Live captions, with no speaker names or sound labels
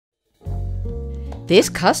This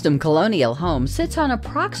custom colonial home sits on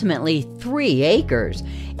approximately 3 acres.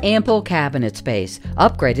 Ample cabinet space,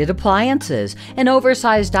 upgraded appliances, an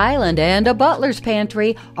oversized island, and a butler's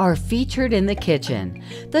pantry are featured in the kitchen.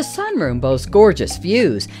 The sunroom boasts gorgeous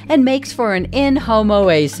views and makes for an in-home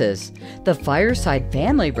oasis. The fireside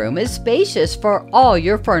family room is spacious for all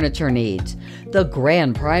your furniture needs. The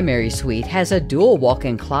grand primary suite has a dual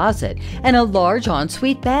walk-in closet and a large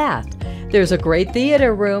ensuite bath. There's a great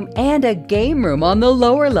theater room and a game room on the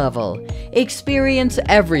lower level. Experience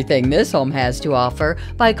everything this home has to offer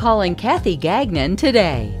by calling Kathy Gagnon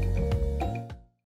today.